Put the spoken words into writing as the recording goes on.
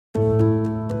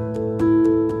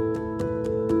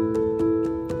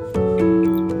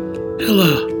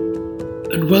Hello,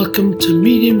 and welcome to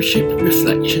Mediumship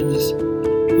Reflections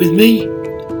with me,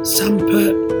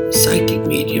 Samper, Psychic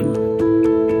Medium.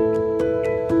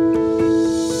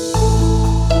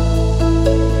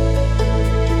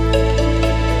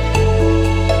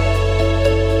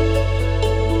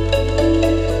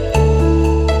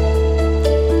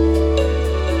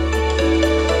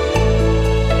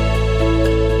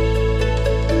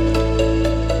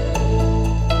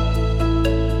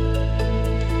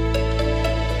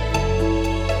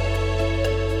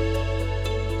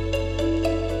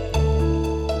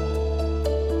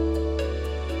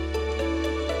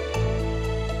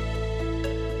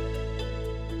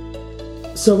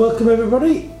 So welcome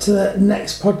everybody to the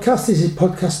next podcast. This is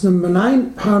podcast number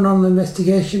 9, Paranormal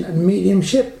Investigation and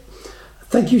Mediumship.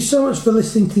 Thank you so much for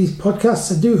listening to these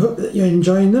podcasts. I do hope that you're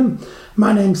enjoying them.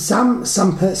 My name's Sam,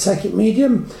 Psychic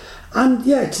Medium. And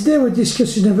today we're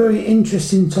discussing a very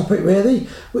interesting topic really,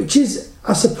 which is,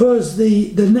 I suppose,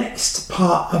 the next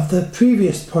part of the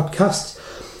previous podcast,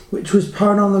 which was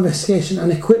Paranormal Investigation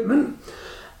and Equipment.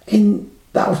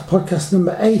 That was podcast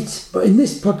number 8, but in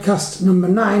this podcast number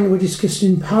 9 we're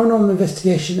discussing paranormal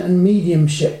investigation and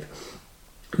mediumship.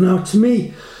 Now to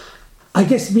me, I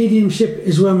guess mediumship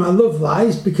is where my love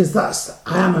lies, because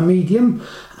I am a medium,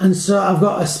 and so I've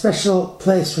got a special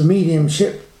place for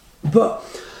mediumship. But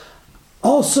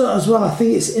also as well, I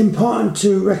think it's important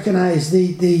to recognise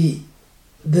the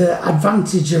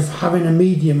advantage of having a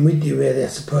medium with you really, I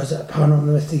suppose, at a paranormal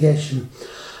investigation.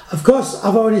 Of course,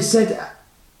 I've already said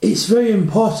it's very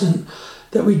important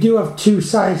that we do have two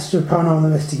sides to a paranormal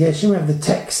investigation. We have the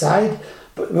tech side,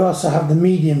 but we also have the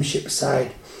mediumship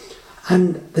side.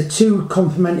 And the two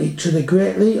complement each other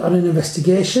greatly on an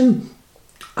investigation.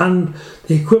 And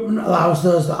the equipment allows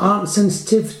those that aren't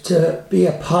sensitive to be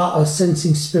a part of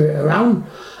sensing spirit around.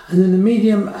 And then the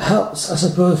medium helps, I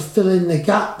suppose, fill in the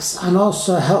gaps, and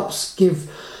also helps give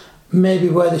maybe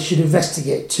where they should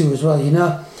investigate to as well, you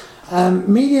know.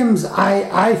 Mediums,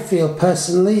 I feel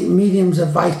personally, mediums are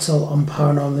vital on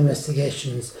paranormal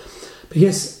investigations,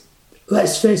 because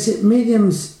let's face it,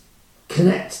 mediums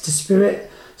connect to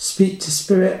spirit, speak to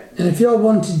spirit, and if you're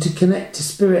wanting to connect to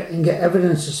spirit and get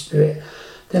evidence of spirit,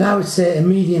 then I would say a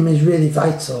medium is really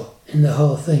vital in the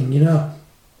whole thing, you know.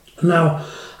 Now,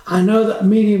 I know that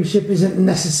mediumship isn't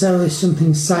necessarily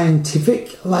something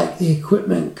scientific like the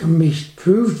equipment can be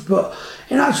proved, but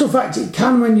in actual fact it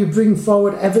can when you bring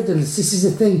forward evidence. This is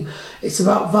the thing, it's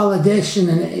about validation,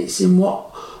 and it's in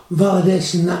what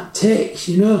validation that takes,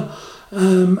 you know.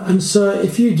 And so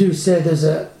if you do say there's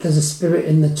a spirit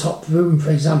in the top room, for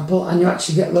example, and you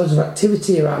actually get loads of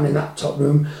activity around in that top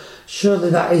room, surely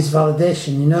that is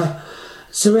validation, you know.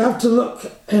 So we have to look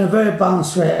in a very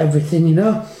balanced way at everything, you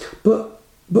know.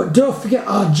 But don't forget,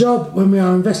 our job when we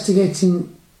are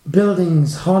investigating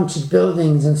buildings, haunted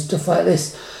buildings and stuff like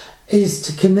this, is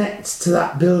to connect to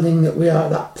that building that we are,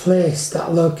 that place,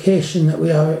 that location that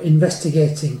we are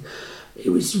investigating. It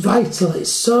was vital. It's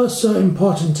so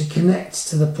important to connect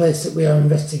to the place that we are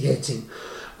investigating.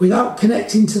 Without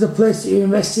connecting to the place that you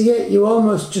investigate, you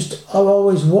almost just are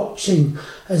always watching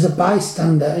as a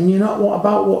bystander, and you're not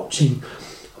about watching.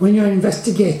 When you're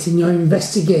investigating, you're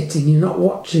not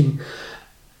watching.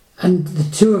 And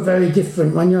the two are very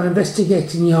different. When you're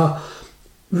investigating, you're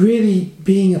really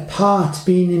being a part,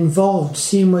 being involved,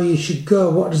 seeing where you should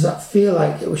go. What does that feel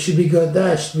like? Should we go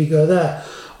there? Should we go there?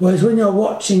 Whereas when you're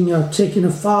watching, you're taking a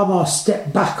far more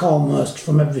step back almost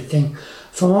from everything,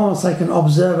 from almost like an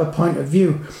observer point of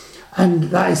view. And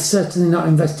that is certainly not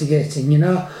investigating, you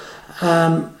know.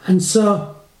 And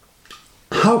so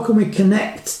how can we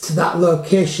connect to that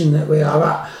location that we are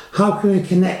at? How can we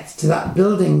connect to that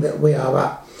building that we are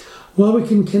at? Well, we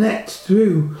can connect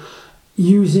through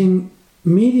using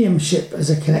mediumship as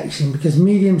a connection, because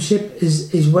mediumship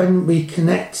is when we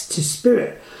connect to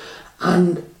spirit,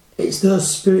 and it's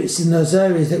those spirits in those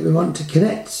areas that we want to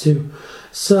connect to.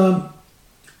 So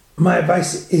my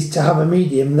advice is to have a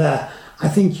medium there. I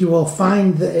think you will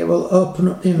find that it will open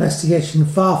up the investigation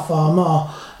far more,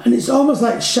 and it's almost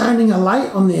like shining a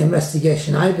light on the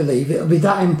investigation. I believe it'll be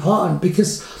that important,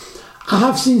 because I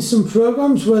have seen some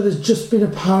programs where there's just been a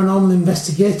paranormal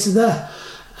investigator there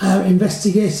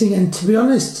investigating, and to be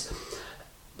honest,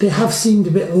 they have seemed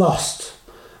a bit lost,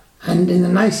 and in the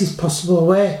nicest possible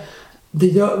way.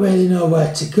 They don't really know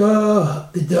where to go,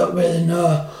 they don't really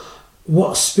know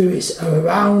what spirits are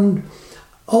around.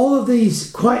 All of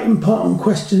these quite important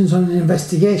questions on an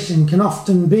investigation can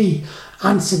often be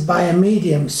answered by a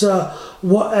medium. So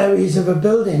what areas of a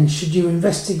building should you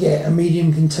investigate? A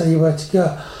medium can tell you where to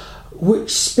go.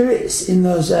 Which spirits in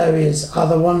those areas are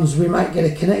the ones we might get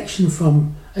a connection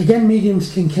from? Again,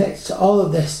 mediums can connect to all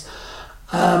of this.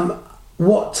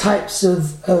 what types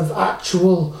of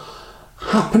actual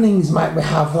happenings might we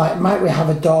have? Like, might we have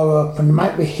a door open?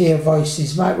 Might we hear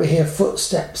voices? Might we hear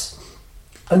footsteps?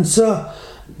 And so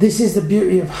this is the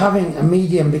beauty of having a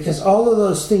medium, because all of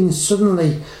those things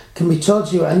suddenly can be told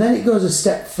to you. And then it goes a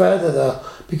step further though,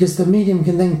 because the medium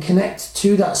can then connect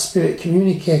to that spirit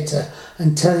communicator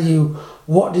and tell you,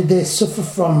 what did they suffer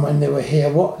from when they were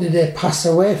here? What did they pass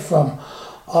away from?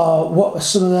 Or what were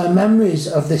some of their memories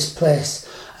of this place?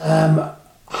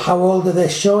 How old are they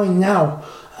showing now?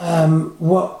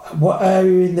 What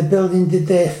area in the building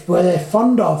were they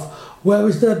fond of? Where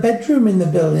was their bedroom in the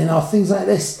building, or things like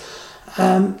this?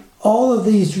 All of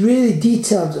these really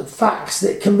detailed facts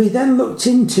that can be then looked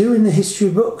into in the history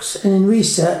books and in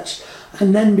research,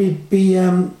 and then be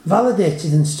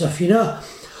validated and stuff, you know.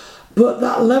 But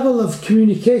that level of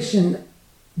communication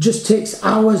just takes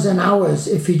hours and hours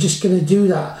if you're just going to do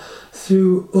that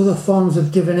through other forms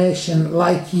of divination,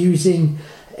 like using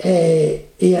a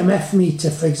EMF meter,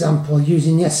 for example,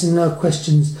 using yes and no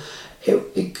questions.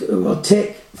 It will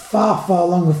take far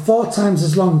longer, 4 times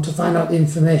as long to find out the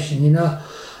information, you know.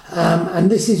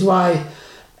 And this is why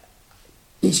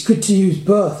it's good to use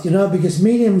both, you know, because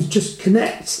mediums just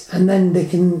connect, and then they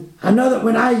can... I know that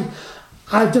when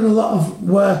I've done a lot of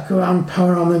work around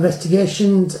paranormal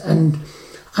investigations, and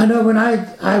I know when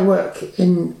I work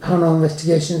in paranormal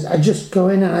investigations, I just go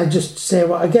in and I just say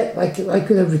what I get, like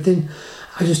with everything.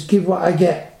 I just give what I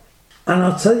get, and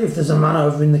I'll tell you if there's a man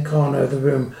over in the corner of the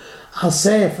room. I'll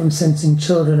say if I'm sensing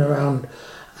children around.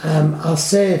 I'll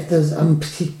say if I'm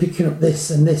picking up this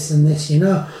and this and this, you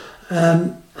know.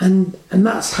 And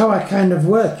that's how I kind of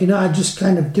work, you know. I just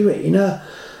kind of do it, you know.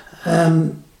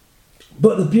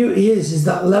 But the beauty is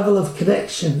that level of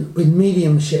connection with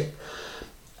mediumship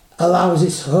allows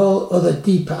this whole other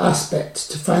deeper aspect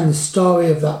to find the story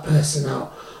of that person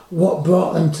out. What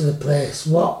brought them to the place?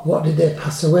 What did they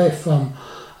pass away from?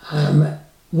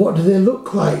 What do they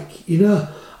look like? You know,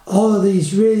 all of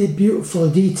these really beautiful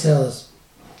details.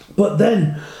 But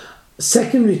then,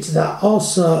 secondary to that,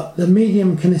 also the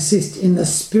medium can assist in the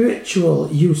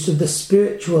spiritual use of the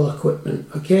spiritual equipment.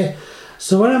 Okay.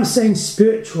 So when I'm saying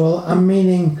spiritual, I'm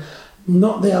meaning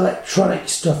not the electronic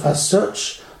stuff as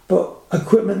such, but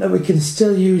equipment that we can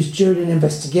still use during an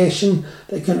investigation,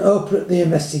 that can open up the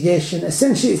investigation.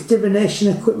 Essentially, it's divination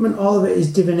equipment. All of it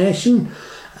is divination.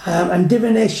 And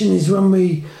divination is when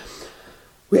we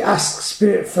ask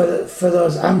spirit for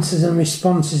those answers and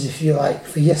responses, if you like,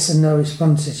 for yes and no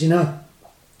responses, you know.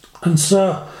 And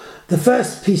so the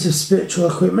first piece of spiritual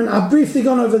equipment, I've briefly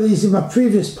gone over these in my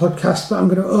previous podcast, but I'm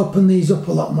going to open these up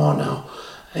a lot more now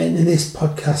in this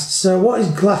podcast. So what is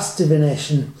glass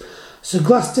divination? So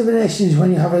glass divination is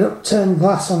when you have an upturned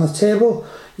glass on the table,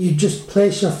 you just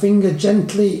place your finger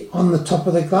gently on the top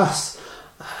of the glass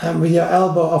with your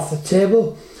elbow off the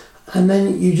table, and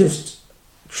then you just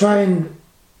try and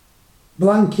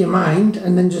blank your mind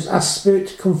and then just ask spirit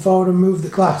to come forward and move the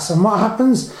glass. And what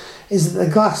happens is that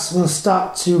the glass will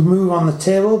start to move on the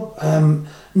table,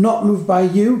 not moved by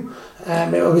you.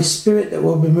 It will be spirit that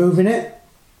will be moving it.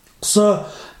 So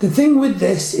the thing with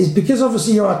this is, because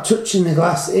obviously you are touching the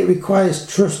glass, it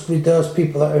requires trust with those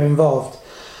people that are involved.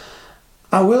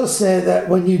 I will say that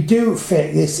when you do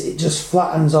fake this, it just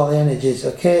flattens all the energies,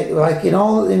 okay? Like in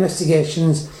all the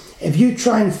investigations, if you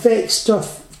try and fake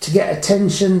stuff to get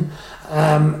attention,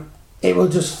 it will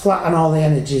just flatten all the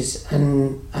energies,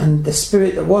 and the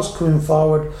spirit that was coming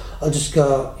forward will just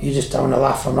go, you just don't want to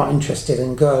laugh, I'm not interested,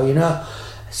 and go, you know.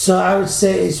 So I would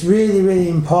say it's really, really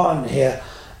important here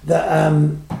that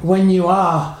when you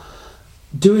are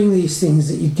doing these things,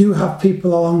 that you do have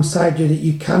people alongside you that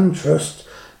you can trust,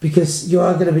 because you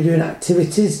are going to be doing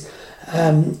activities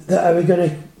that are going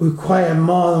to require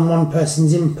more than one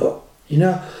person's input, you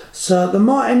know. So the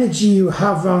more energy you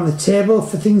have around the table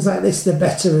for things like this, the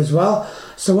better as well.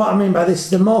 So what I mean by this,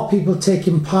 the more people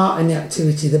taking part in the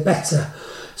activity, the better.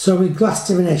 So with glass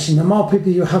divination, the more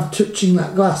people you have touching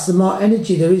that glass, the more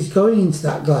energy there is going into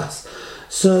that glass.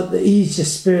 So the easier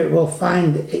spirit will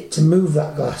find it to move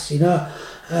that glass, you know.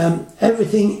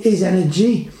 Everything is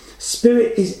energy.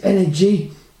 Spirit is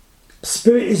energy.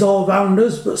 Spirit is all around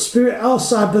us, but spirit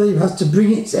also, I believe, has to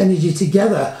bring its energy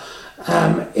together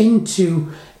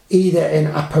into either an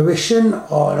apparition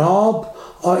or an orb,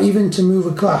 or even to move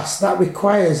a glass. That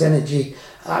requires energy.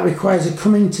 That requires a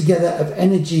coming together of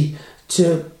energy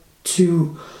to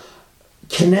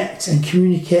connect and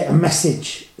communicate a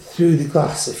message through the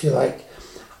glass, if you like,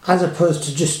 as opposed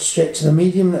to just straight to the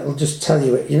medium that will just tell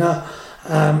you it, you know.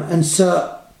 And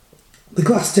so the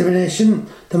glass divination,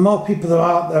 the more people there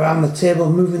are around the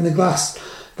table moving the glass,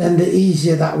 then the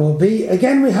easier that will be.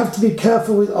 Again, we have to be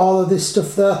careful with all of this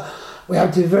stuff though. We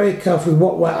have to be very careful with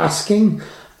what we're asking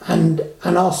and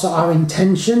also our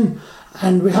intention,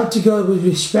 and we have to go with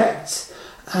respect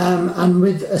and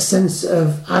with a sense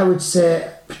of, I would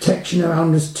say, protection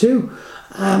around us too.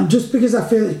 Just because I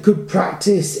feel it's good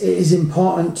practice, it is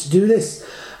important to do this.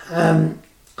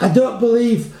 I don't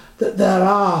believe that there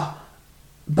are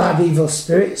bad evil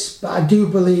spirits, but I do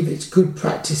believe it's good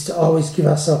practice to always give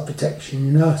ourselves protection,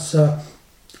 you know. So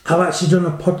I've actually done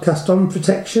a podcast on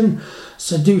protection,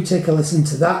 so do take a listen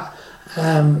to that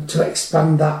to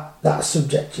expand that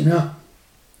subject, you know.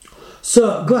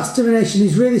 So glass divination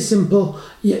is really simple.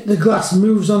 The glass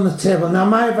moves on the table. Now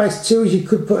my advice too is you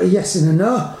could put a yes and a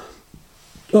no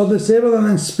on the table, and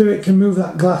then spirit can move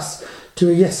that glass to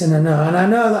a yes and a no. And I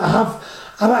know that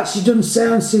I've actually done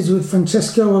seances with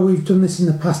Francesco where we've done this in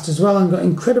the past as well and got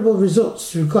incredible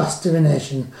results through glass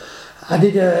divination. I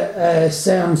did a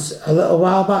seance a little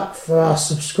while back for our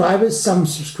subscribers, some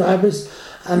subscribers,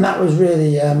 and that was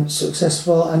really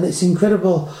successful, and it's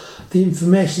incredible the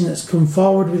information that's come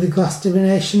forward with the glass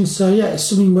divination. So yeah, it's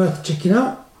something worth checking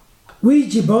out.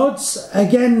 Ouija boards,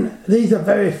 again, these are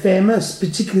very famous,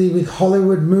 particularly with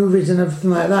Hollywood movies and everything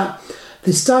like that.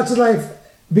 They started life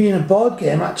being a board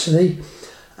game actually,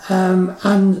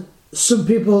 and some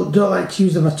people don't like to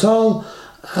use them at all.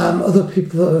 Other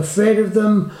people are afraid of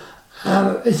them.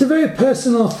 It's a very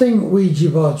personal thing, Ouija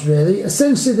boards really.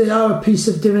 Essentially they are a piece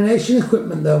of divination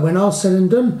equipment though, when all said and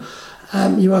done.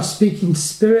 You are speaking to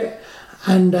spirit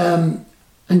and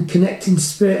connecting to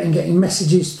spirit and getting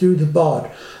messages through the board.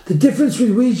 The difference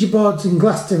with Ouija boards and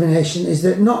glass divination is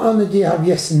that not only do you have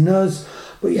yes and no's,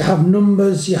 but you have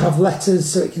numbers, you have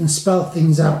letters, so it can spell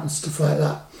things out and stuff like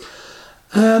that.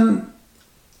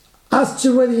 As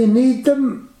to whether you need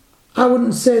them, I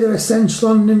wouldn't say they're essential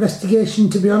on an investigation,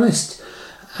 to be honest.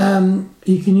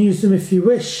 You can use them if you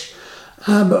wish,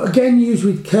 but again, use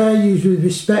with care, use with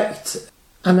respect,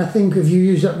 and I think if you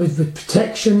use that with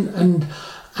protection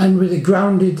and with a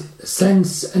grounded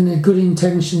sense and a good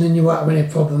intention, then you won't have any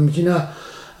problems, you know.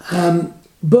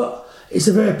 But it's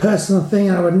a very personal thing,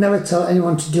 and I would never tell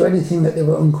anyone to do anything that they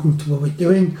were uncomfortable with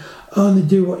doing. Only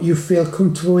do what you feel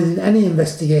comfortable with in any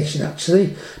investigation,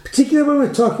 actually, particularly when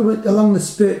we're talking about along the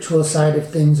spiritual side of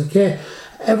things, okay?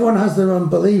 Everyone has their own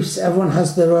beliefs, everyone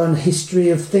has their own history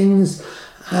of things,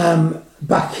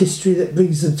 back history that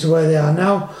brings them to where they are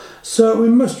now. So we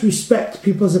must respect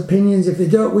people's opinions. If they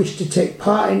don't wish to take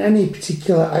part in any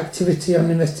particular activity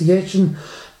on investigation,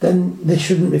 then they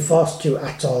shouldn't be forced to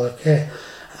at all, okay?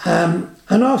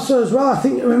 And also as well, I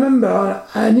think, remember,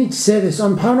 I need to say this,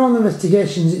 on paranormal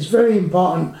investigations, it's very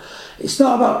important. It's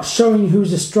not about showing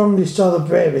who's the strongest or the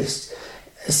bravest.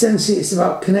 Essentially, it's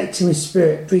about connecting with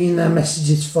spirit, bringing their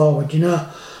messages forward, you know.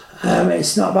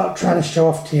 It's not about trying to show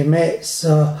off to your mates,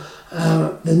 so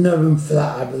there's no room for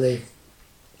that, I believe.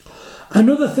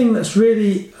 Another thing that's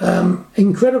really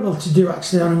incredible to do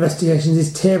actually on investigations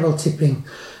is table tipping.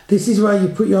 This is where you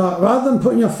put rather than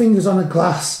putting your fingers on a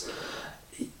glass,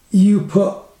 you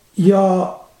put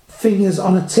your fingers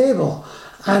on a table,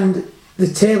 and the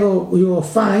table you will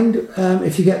find,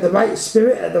 if you get the right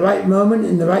spirit at the right moment,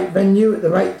 in the right venue, at the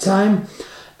right time,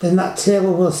 then that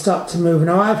table will start to move.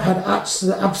 Now I've had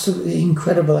absolutely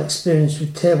incredible experience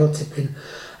with table tipping.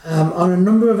 On a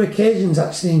number of occasions,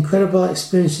 actually, incredible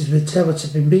experiences with table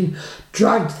tipping, being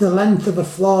dragged the length of the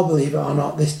floor, believe it or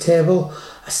not, this table,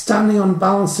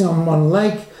 balancing on one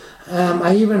leg.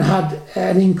 I even had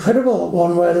an incredible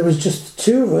one where there was just the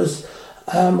two of us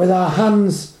with our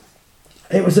hands.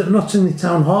 It was at Nottingham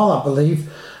Town Hall, I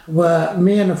believe, where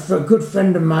me and a good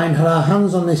friend of mine had our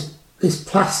hands on this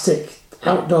plastic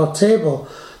outdoor table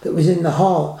that was in the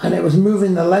hall, and it was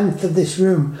moving the length of this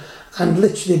room and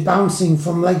literally bouncing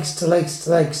from legs to legs to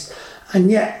legs, and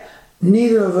yet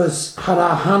neither of us had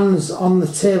our hands on the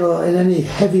table in any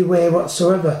heavy way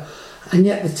whatsoever, and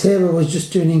yet the table was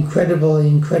just doing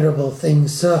incredible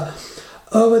things. So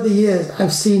over the years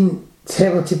I've seen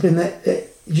table tipping that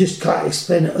you just can't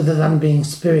explain it other than being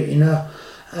spirit, you know.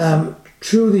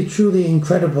 Truly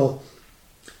incredible,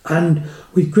 and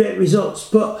with great results.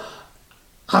 But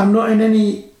I'm not in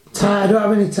any time, I don't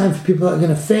have any time for people that are going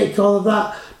to fake all of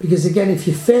that, because again, if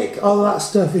you fake all of that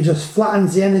stuff, it just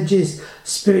flattens the energies,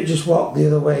 spirit just walk the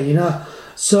other way, you know.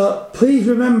 So please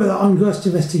remember that on ghost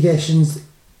investigations,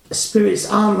 spirits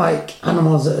aren't like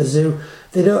animals at a zoo.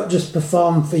 They don't just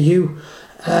perform for you.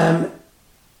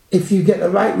 If you get the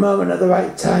right moment at the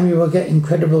right time, you will get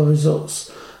incredible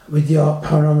results with your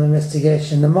paranormal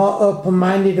investigation. The more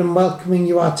open-minded and welcoming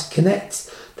you are to connect,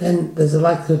 then there's a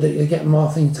likelihood that you'll get more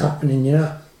things happening, you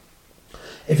know.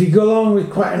 If you go along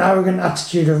with quite an arrogant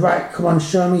attitude of, right, come on,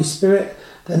 show me spirit,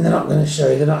 then they're not going to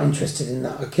show you. They're not interested in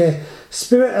that, okay?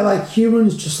 Spirit are like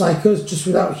humans, just like us, just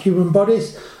without human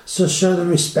bodies. So show them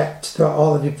respect throughout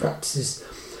all of your practices.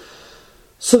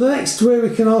 So the next way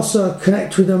we can also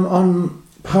connect with them on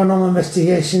paranormal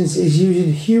investigations is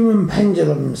using human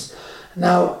pendulums.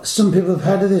 Now, some people have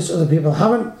heard of this, other people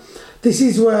haven't. This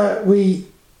is where we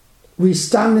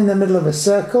stand in the middle of a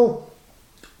circle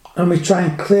and we try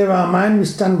and clear our mind. We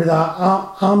stand with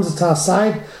our arms at our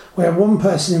side. We have one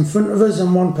person in front of us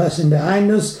and one person behind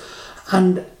us,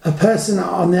 and a person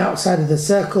on the outside of the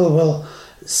circle will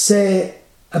say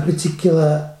a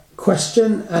particular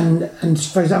question and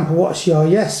for example, what's your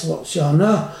yes, what's your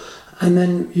no, and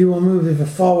then you will move either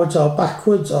forwards or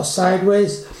backwards or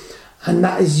sideways, and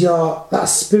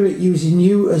that's spirit using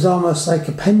you as almost like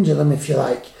a pendulum, if you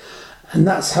like, and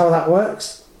that's how that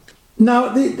works. Now,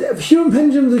 the human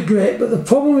pendulums are great, but the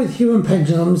problem with human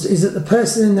pendulums is that the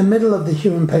person in the middle of the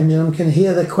human pendulum can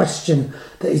hear the question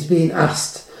that is being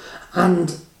asked,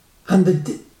 and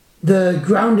the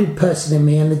grounded person in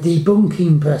me and the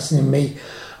debunking person in me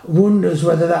wonders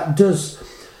whether that does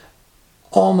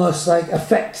almost like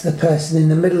affect the person in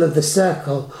the middle of the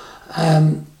circle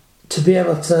to be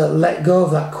able to let go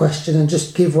of that question and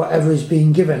just give whatever is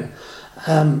being given.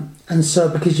 And so,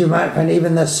 because you might find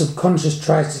even the subconscious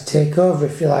tries to take over,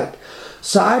 if you like.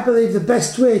 So I believe the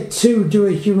best way to do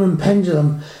a human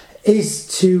pendulum is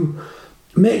to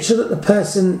make sure that the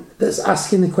person that's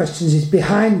asking the questions is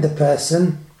behind the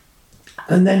person,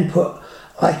 and then put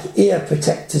like ear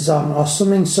protectors on or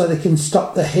something so they can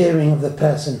stop the hearing of the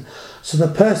person. So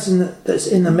the person that's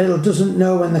in the middle doesn't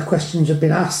know when the questions have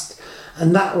been asked,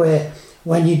 and that way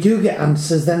when you do get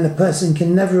answers, then the person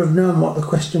can never have known what the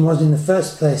question was in the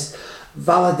first place,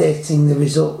 validating the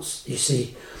results, you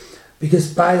see.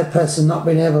 Because by the person not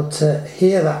being able to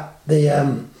hear that,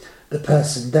 the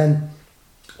person, then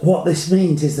what this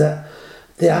means is that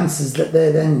the answers that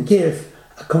they then give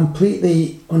are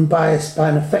completely unbiased by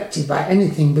and unaffected by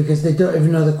anything, because they don't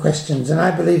even know the questions. And I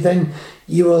believe then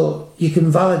you can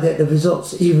validate the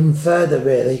results even further,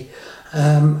 really.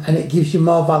 And it gives you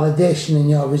more validation in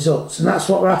your results, and that's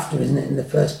what we're after, isn't it, in the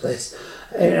first place?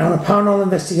 On a paranormal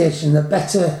investigation, the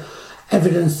better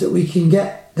evidence that we can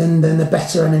get, then the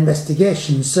better an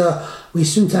investigation. So we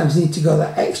sometimes need to go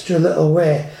that extra little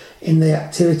way in the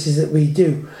activities that we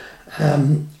do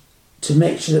to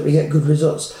make sure that we get good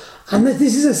results. And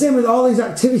this is the same with all these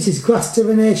activities: glass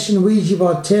divination, Ouija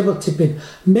board, table tipping.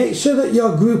 Make sure that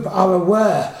your group are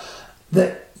aware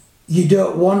that you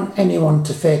don't want anyone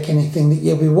to fake anything, that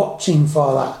you'll be watching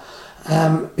for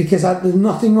that. Because there's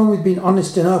nothing wrong with being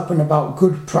honest and open about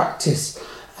good practice.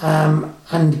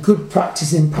 And good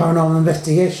practice in paranormal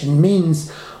investigation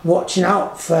means watching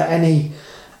out for any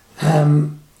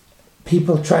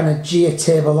people trying to G a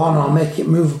table on or make it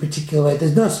move a particular way.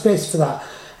 There's no space for that.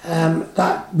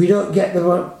 That we don't get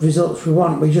the results we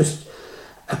want, we just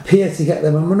appear to get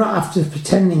them, and we're not after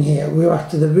pretending here, we're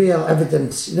after the real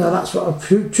evidence. That's what a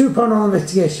true paranormal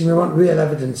investigation, we want real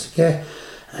evidence, okay?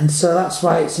 And so that's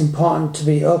why it's important to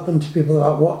be open to people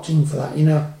about watching for that.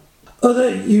 Other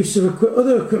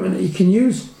equipment that you can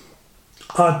use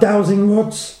are dowsing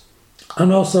rods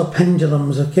and also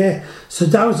pendulums, okay? So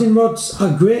dowsing rods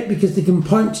are great because they can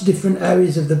point to different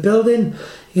areas of the building.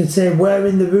 You can say, where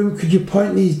in the room could you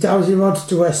point these dowsing rods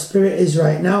to where spirit is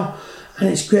right now? And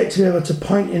it's great to be able to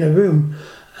point in a room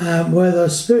where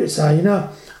those spirits are.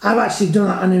 I've actually done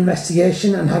that on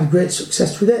investigation and had great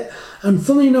success with it. And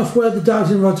funnily enough, where the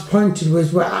dowsing rods pointed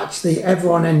was where actually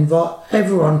everyone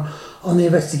on the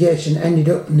investigation ended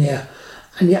up near.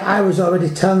 And yet I was already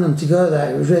telling them to go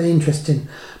there. It was really interesting.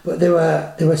 But they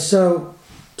were so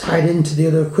tied into the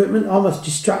other equipment, almost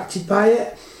distracted by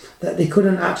it, that they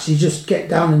couldn't actually just get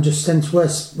down and just sense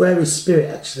where is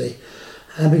spirit actually.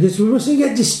 Because we mustn't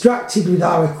get distracted with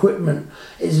our equipment.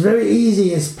 It's very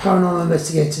easy as paranormal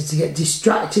investigators to get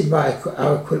distracted by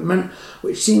our equipment,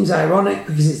 which seems ironic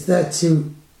because it's there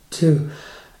to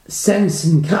sense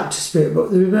and capture spirit.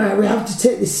 But we have to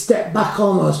take this step back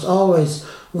almost always.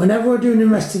 Whenever we're doing an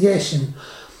investigation,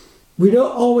 we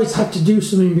don't always have to do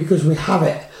something because we have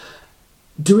it.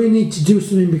 Do we need to do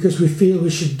something because we feel we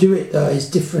should do it, though, is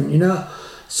different,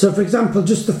 So, for example,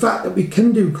 just the fact that we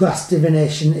can do glass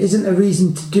divination isn't a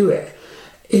reason to do it.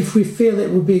 If we feel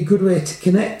it would be a good way to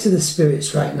connect to the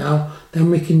spirits right now, then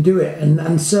we can do it.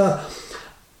 And so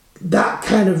that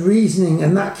kind of reasoning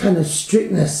and that kind of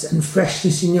strictness and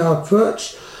freshness in your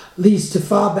approach leads to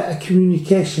far better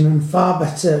communication and far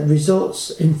better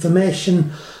results,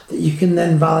 information that you can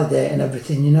then validate and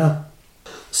everything,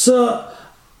 So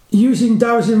Using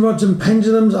dowsing rods and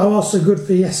pendulums are also good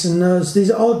for yes and no's.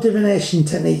 These are all divination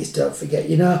techniques, don't forget,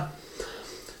 you know.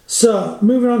 So,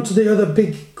 moving on to the other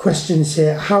big questions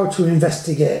here, how to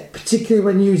investigate, particularly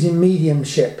when using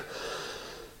mediumship.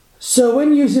 So,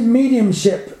 when using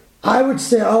mediumship, I would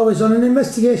say always on an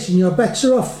investigation, you're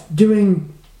better off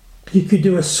doing, you could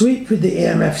do a sweep with the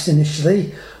EMFs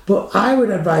initially, but I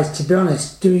would advise, to be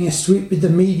honest, doing a sweep with the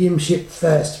mediumship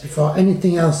first before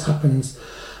anything else happens.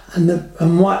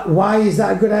 Why is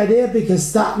that a good idea?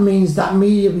 Because that means that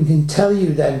medium can tell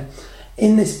you then,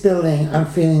 in this building, I'm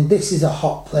feeling this is a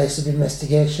hot place of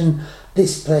investigation.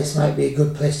 This place might be a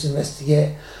good place to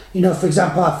investigate. You know, for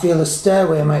example, I feel a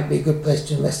stairway might be a good place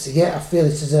to investigate. I feel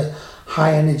it is a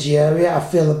high energy area. I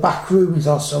feel the back room is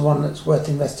also one that's worth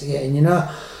investigating, you know.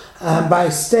 By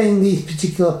staying these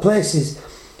particular places,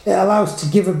 it allows to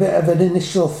give a bit of an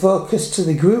initial focus to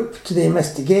the group, to the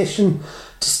investigation,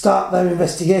 to start their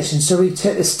investigation. So we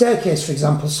take the staircase, for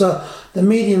example. So the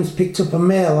medium's picked up a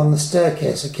male on the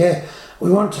staircase, okay? We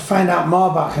want to find out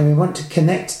more about him. We want to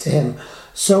connect to him.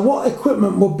 So what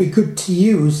equipment would be good to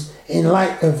use in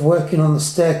light of working on the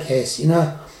staircase, you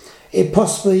know? It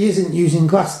possibly isn't using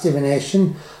glass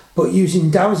divination, but using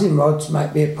dowsing rods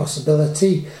might be a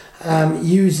possibility.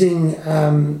 Using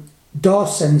door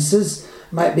sensors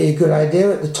might be a good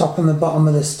idea at the top and the bottom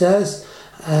of the stairs.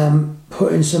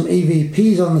 Putting some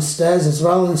EVPs on the stairs as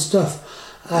well and stuff.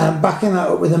 Backing that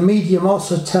up with a medium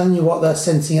also telling you what they're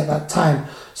sensing at that time.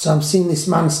 So I'm seeing this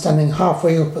man standing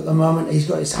halfway up at the moment. He's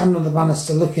got his hand on the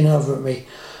banister looking over at me.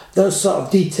 Those sort of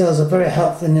details are very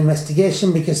helpful in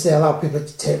investigation because they allow people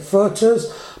to take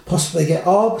photos, possibly get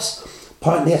orbs,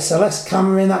 point the SLS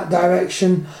camera in that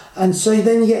direction, and so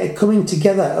then you get a coming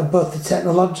together of both the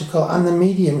technological and the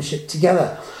mediumship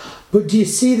together. But do you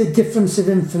see the difference of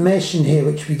information here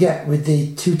which we get with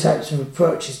the two types of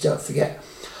approaches, don't forget.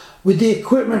 With the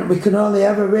equipment we can only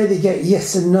ever really get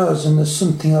yes and no's and there's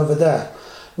something over there.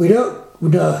 We don't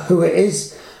know who it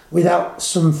is without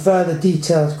some further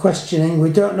detailed questioning.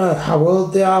 We don't know how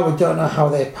old they are, we don't know how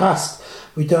they passed,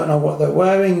 we don't know what they're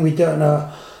wearing, we don't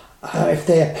know if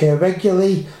they appear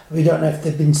regularly, we don't know if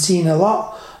they've been seen a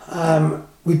lot,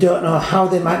 we don't know how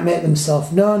they might make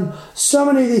themselves known. So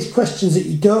many of these questions that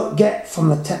you don't get from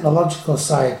the technological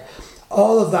side,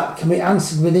 all of that can be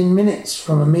answered within minutes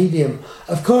from a medium.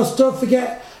 Of course, don't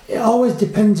forget, it always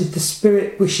depends if the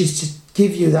spirit wishes to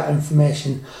give you that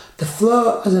information. The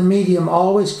flow as a medium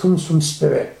always comes from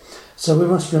spirit. So we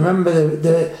must remember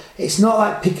that it's not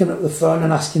like picking up the phone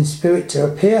and asking spirit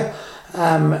to appear.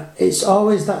 It's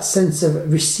always that sense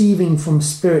of receiving from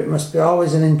spirit must be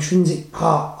always an intrinsic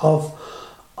part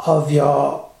of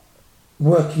your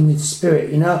working with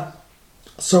spirit, you know.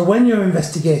 So when you're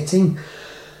investigating,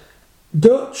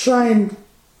 don't try and,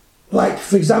 like,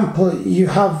 for example, you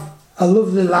have a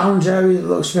lovely lounge area that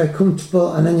looks very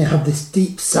comfortable and then you have this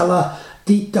deep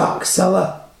dark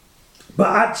cellar, but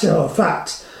actual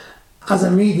fact, as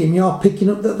a medium, you're picking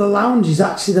up that the lounge is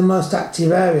actually the most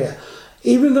active area.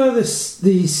 Even though the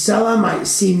cellar might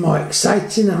seem more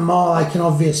exciting and more like an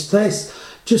obvious place,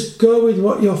 just go with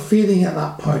what you're feeling at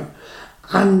that point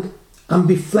and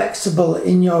be flexible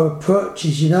in your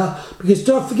approaches, you know, because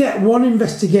don't forget, one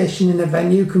investigation in a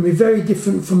venue can be very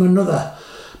different from another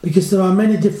because there are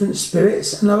many different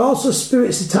spirits, and there are also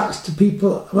spirits attached to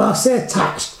people. Well, I say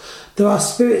attached, there are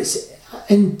spirits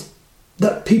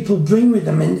that people bring with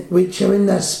them which are in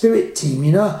their spirit team,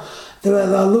 you know. There are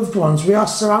their loved ones. We are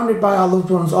surrounded by our loved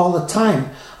ones all the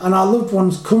time, and our loved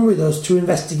ones come with us to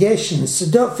investigations. So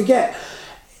don't forget,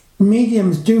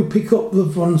 mediums do pick up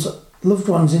loved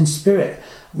ones in spirit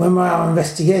when we're on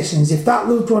investigations. If that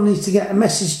loved one needs to get a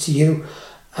message to you,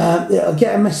 it'll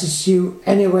get a message to you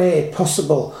any way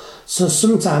possible. So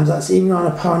sometimes that's even on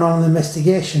a paranormal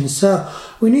investigation. So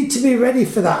we need to be ready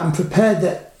for that and prepared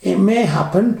that it may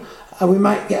happen. We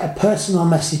might get a personal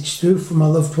message through from a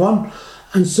loved one.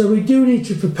 And so we do need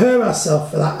to prepare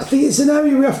ourselves for that. I think it's an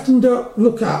area we often don't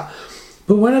look at.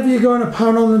 But whenever you go on a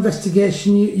paranormal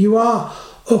investigation, you are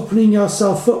opening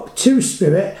yourself up to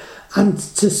spirit and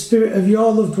to spirit of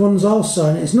your loved ones also.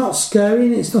 And it's not scary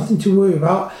and it's nothing to worry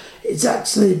about. It's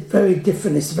actually very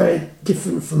different. It's very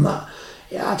different from that.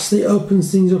 It actually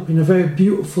opens things up in a very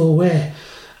beautiful way.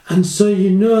 And so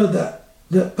you know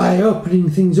that by opening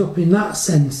things up in that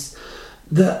sense,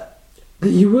 that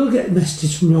you will get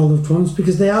messages from your loved ones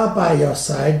because they are by your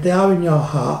side, they are in your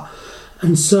heart.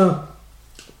 And so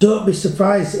don't be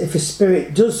surprised if a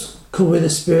spirit does come with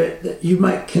a spirit that you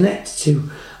might connect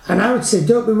to. And I would say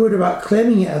don't be worried about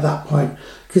claiming it at that point,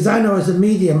 because I know as a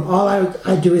medium, all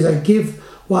I do is I give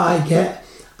what I get,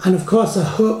 and of course I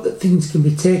hope that things can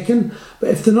be taken, but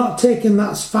if they're not taken,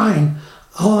 that's fine.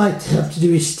 all I have to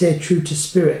do is stay true to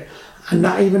spirit. And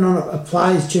that even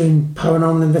applies during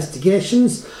paranormal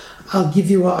investigations. I'll give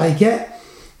you what I get.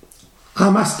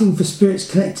 I'm asking for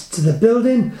spirits connected to the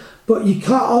building, but you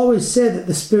can't always say that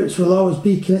the spirits will always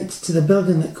be connected to the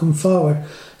building that come forward.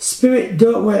 Spirit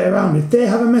don't wait around. If they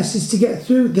have a message to get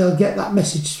through, they'll get that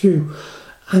message through.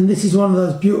 And this is one of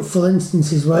those beautiful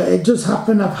instances where it does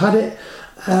happen. I've had it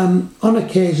on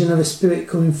occasion of a spirit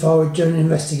coming forward during an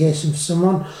investigation for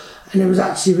someone, and it was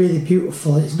actually really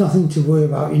beautiful. It's nothing to worry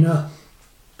about, you know.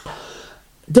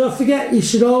 Don't forget, you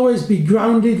should always be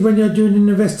grounded when you're doing an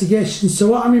investigation. So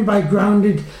what I mean by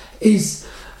grounded is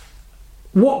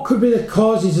what could be the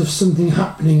causes of something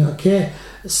happening, okay?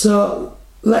 So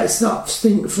let's not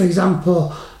think, for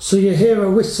example, so you hear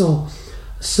a whistle.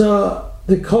 So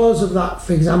the cause of that,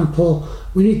 for example,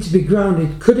 we need to be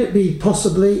grounded. Could it be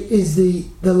possibly, is the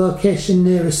location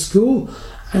near a school,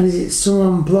 and is it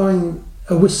someone blowing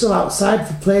a whistle outside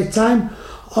for playtime?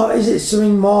 Or is it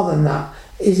something more than that?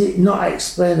 Is it not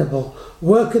explainable?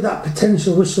 Where could that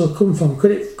potential whistle come from?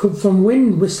 Could it come from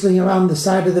wind whistling around the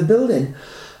side of the building?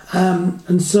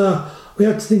 And so we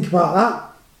have to think about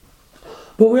that.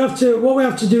 But what we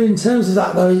have to do in terms of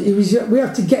that, though, is we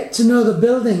have to get to know the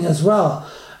building as well.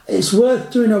 It's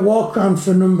worth doing a walk around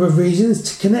for a number of reasons,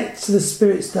 to connect to the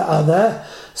spirits that are there.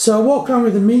 So a walk around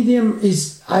with a medium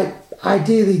is,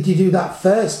 ideally you do that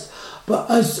first. But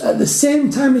at the same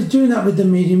time as doing that with the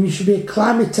medium, you should be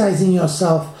acclimatising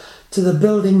yourself to the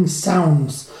building's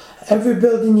sounds. Every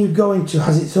building you go into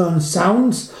has its own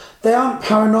sounds. They aren't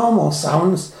paranormal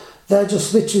sounds. They're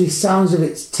just literally sounds of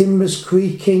its timbers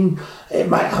creaking. It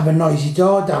might have a noisy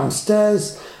door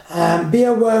downstairs. Be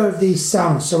aware of these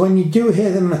sounds. So when you do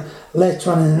hear them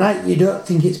later on in the night, you don't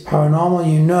think it's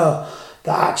paranormal. You know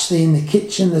that actually in the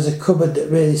kitchen there's a cupboard that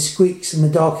really squeaks and the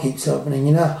door keeps opening,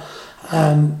 you know.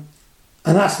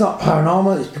 And that's not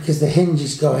paranormal, it's because the hinge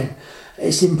is going.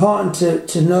 It's important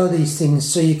to know these things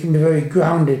so you can be very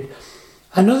grounded.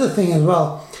 Another thing as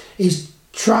well is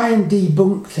try and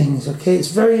debunk things, okay? It's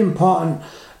very important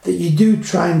that you do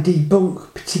try and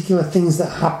debunk particular things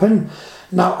that happen.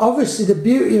 Now, obviously, the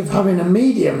beauty of having a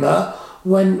medium, though,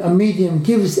 when a medium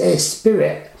gives a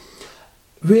spirit,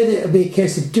 really it'll be a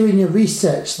case of doing your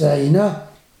research there, you know?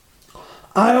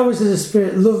 I always, as a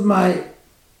spirit, love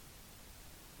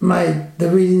the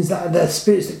readings, that the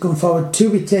spirits that come forward, to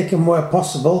be taken where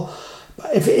possible.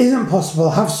 But if it isn't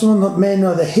possible, have someone that may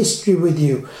know the history with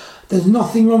you. There's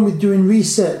nothing wrong with doing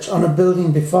research on a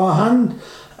building beforehand,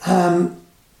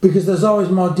 because there's always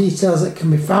more details that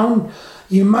can be found.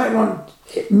 You might want,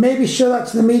 maybe show that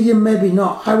to the medium, maybe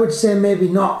not. I would say maybe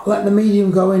not. Let the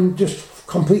medium go in just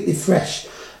completely fresh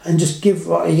and just give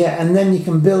what you get, and then you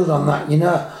can build on that, you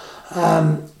know.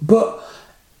 But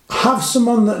have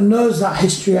someone that knows that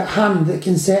history at hand that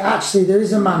can say, actually, there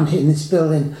is a man in this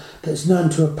building that's known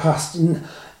to have passed, and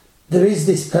there is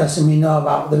this person we know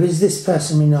about, there is this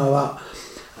person we know about.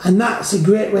 And that's a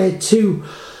great way to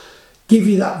give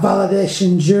you that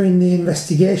validation during the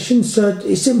investigation. So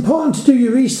it's important to do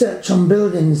your research on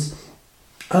buildings.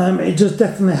 It does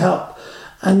definitely help.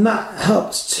 And that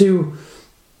helps to,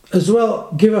 as well,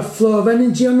 give a flow of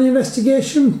energy on the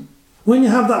investigation. When you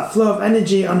have that flow of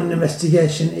energy on an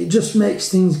investigation, it just makes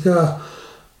things go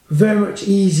very much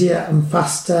easier and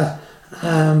faster.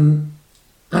 And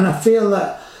I feel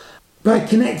that by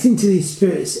connecting to these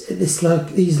spirits at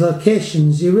these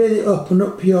locations, you really open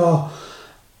up your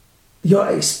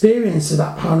experience of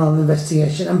that paranormal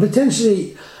investigation and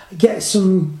potentially get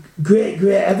some great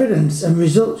evidence and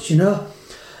results, you know.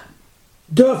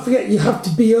 Don't forget, you have to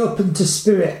be open to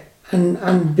spirit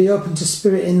and be open to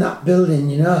spirit in that building,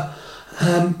 you know.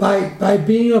 By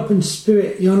being open to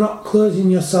spirit, you're not closing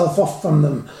yourself off from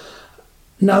them.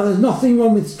 Now, there's nothing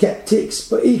wrong with skeptics,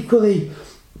 but equally,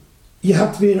 you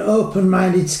have to be an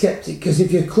open-minded skeptic, because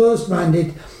if you're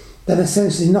closed-minded, then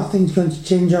essentially nothing's going to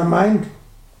change your mind.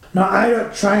 Now, I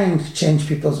don't try and change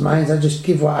people's minds, I just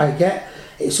give what I get.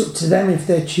 It's up to them if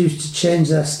they choose to change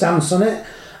their stance on it.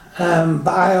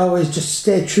 But I always just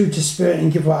stay true to spirit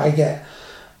and give what I get.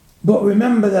 But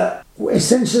remember that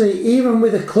essentially, even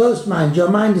with a closed mind, your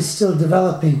mind is still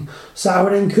developing. So I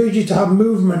would encourage you to have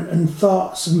movement and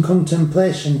thoughts and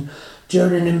contemplation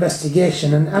during an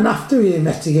investigation and after the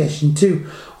investigation too.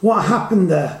 What happened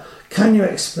there? Can you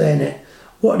explain it?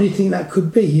 What do you think that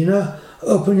could be, you know?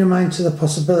 Open your mind to the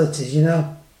possibilities, you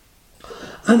know?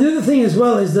 And the other thing as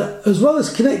well is that, as well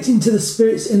as connecting to the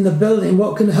spirits in the building,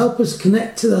 what can help us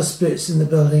connect to those spirits in the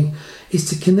building is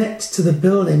to connect to the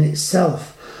building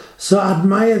itself. So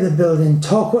admire the building,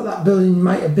 talk what that building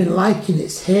might have been like in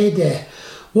its heyday.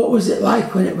 What was it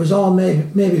like when it was all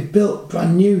maybe built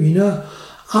brand new, you know?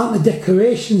 Aren't the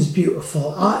decorations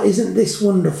beautiful? Isn't this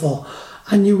wonderful?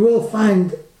 And you will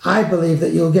find, I believe,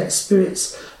 that you'll get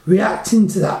spirits reacting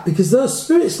to that, because those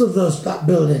spirits love that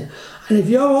building. And if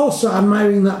you're also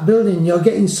admiring that building, you're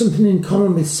getting something in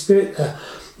common with spirit there.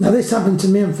 Now, this happened to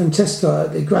me and Francesco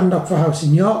at the Grand Opera House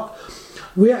in York.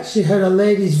 We actually heard a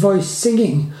lady's voice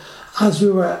singing as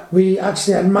we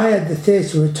actually admired the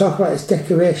theatre. We talked about its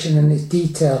decoration and its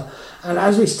detail. And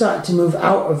as we started to move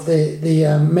out of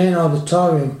the main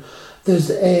auditorium, there's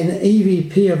an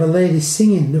EVP of a lady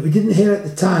singing that we didn't hear at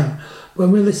the time.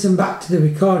 When we listened back to the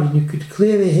recording, you could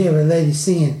clearly hear a lady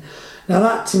singing. Now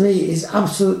that to me is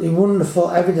absolutely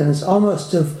wonderful evidence,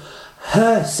 almost of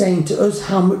her saying to us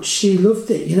how much she loved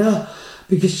it,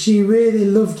 because she really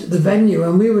loved the venue,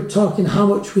 and we were talking how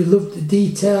much we loved the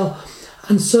detail.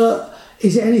 And so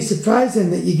is it any surprise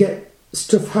then that you get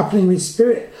stuff happening with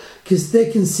spirit, because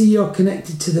they can see you're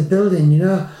connected to the building,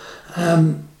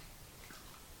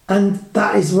 and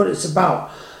that is what it's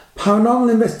about. Paranormal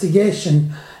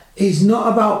investigation is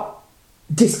not about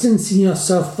distancing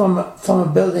yourself from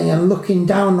a building and looking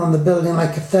down on the building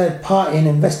like a third party and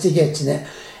investigating it.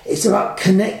 It's about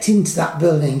connecting to that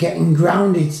building, getting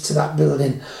grounded to that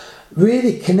building,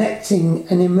 really connecting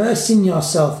and immersing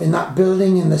yourself in that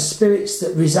building and the spirits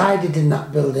that resided in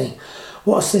that building.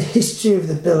 What's the history of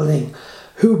the building?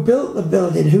 Who built the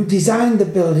building? Who designed the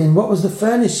building? What was the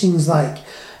furnishings like?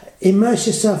 Immerse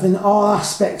yourself in all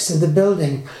aspects of the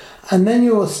building, and then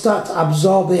you will start to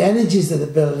absorb the energies of the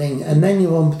building, and then you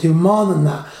will do more than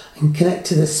that and connect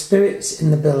to the spirits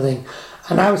in the building.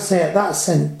 And I would say at that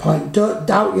point, don't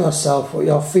doubt yourself what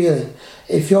you're feeling.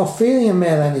 If you're feeling a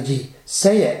male energy,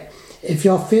 say it. If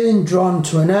you're feeling drawn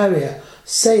to an area,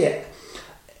 say it.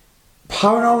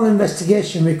 Paranormal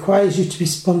investigation requires you to be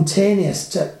spontaneous,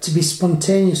 to be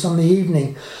spontaneous on the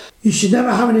evening. You should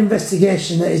never have an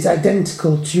investigation that is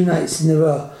identical 2 nights in a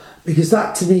row, because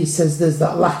that to me says there's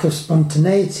that lack of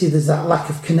spontaneity, there's that lack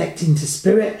of connecting to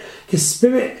spirit. Because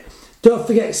spirit, don't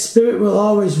forget, spirit will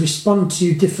always respond to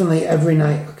you differently every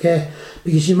night, okay?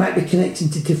 Because you might be connecting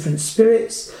to different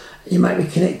spirits, you might be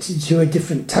connected to a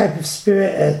different type of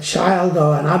spirit, a child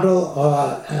or an adult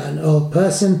or an old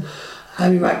person,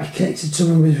 and you might be connected to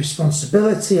someone with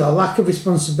responsibility or lack of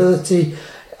responsibility.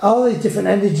 All these different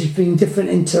energies bring different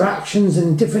interactions,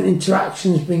 and different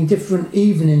interactions bring different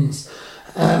evenings,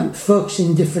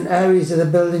 focusing different areas of the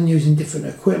building using different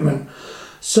equipment.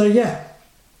 So yeah,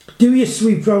 do your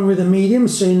sweep run with a medium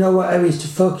so you know what areas to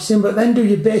focus in, but then do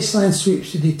your baseline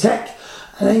sweeps with your tech,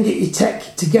 and then get your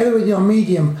tech together with your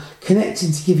medium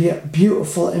connecting to give you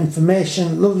beautiful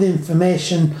information, lovely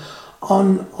information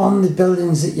on the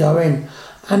buildings that you're in,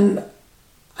 and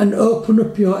open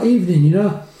up your evening,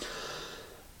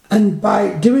 And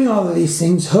by doing all of these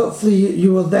things, hopefully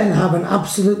you will then have an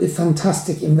absolutely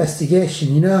fantastic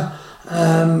investigation, I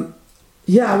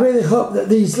really hope that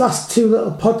these last 2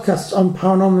 little podcasts on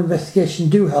paranormal investigation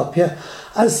do help you.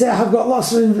 As I say, I have got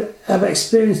lots of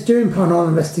experience doing paranormal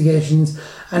investigations,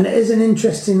 and it is an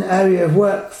interesting area of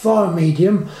work for a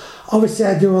medium. Obviously,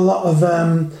 I do a lot of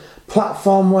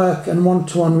platform work and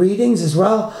one-to-one readings as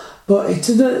well, but it's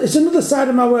another side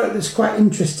of my work that's quite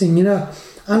interesting,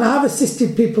 And I have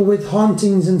assisted people with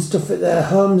hauntings and stuff at their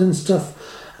homes and stuff,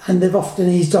 and they've often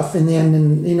eased off in the end,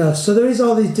 and so there is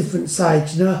all these different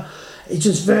sides, It's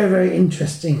just very, very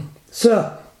interesting.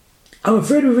 So I'm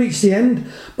afraid we've reached the end,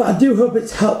 but I do hope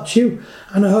it's helped you,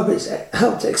 and I hope it's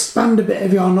helped expand a bit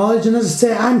of your knowledge. And as I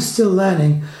say, I'm still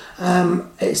learning.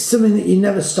 It's something that you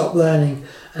never stop learning,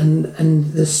 and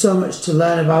there's so much to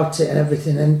learn about it and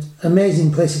everything, and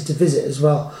amazing places to visit as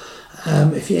well.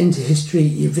 If you're into history,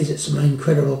 you visit some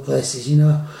incredible places,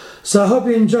 So I hope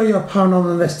you enjoy your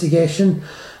paranormal investigation,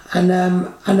 and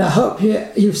I hope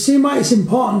you've seen why it's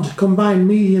important to combine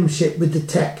mediumship with the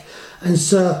tech. And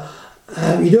so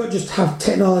you don't just have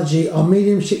technology or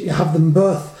mediumship, you have them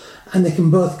both, and they can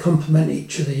both complement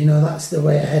each other. That's the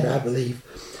way ahead, I believe.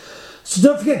 So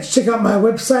don't forget to check out my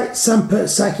website,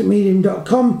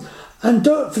 sampertpsychicmedium.com. And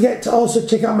don't forget to also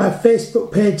check out my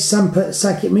Facebook page, Sampert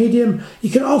Psychic Medium.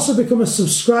 You can also become a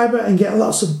subscriber and get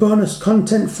lots of bonus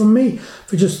content from me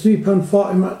for just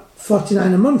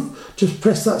 £3.49 a month. Just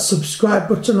press that subscribe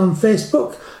button on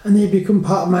Facebook, and then you become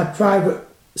part of my private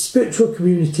spiritual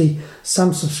community,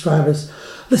 Sam Subscribers.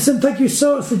 Listen, thank you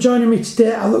so much for joining me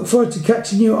today. I look forward to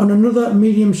catching you on another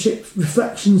Mediumship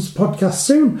Reflections podcast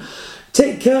soon.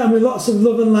 Take care, and with lots of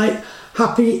love and light,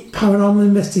 happy paranormal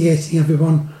investigating,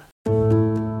 everyone.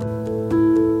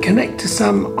 Connect to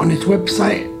Sam on his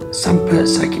website,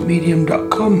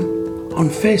 sampertpsychicmedium.com, on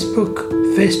Facebook,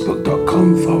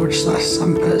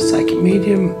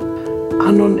 facebook.com/sampertpsychicmedium,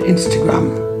 and on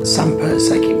Instagram, Sampert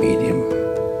Psychic Medium.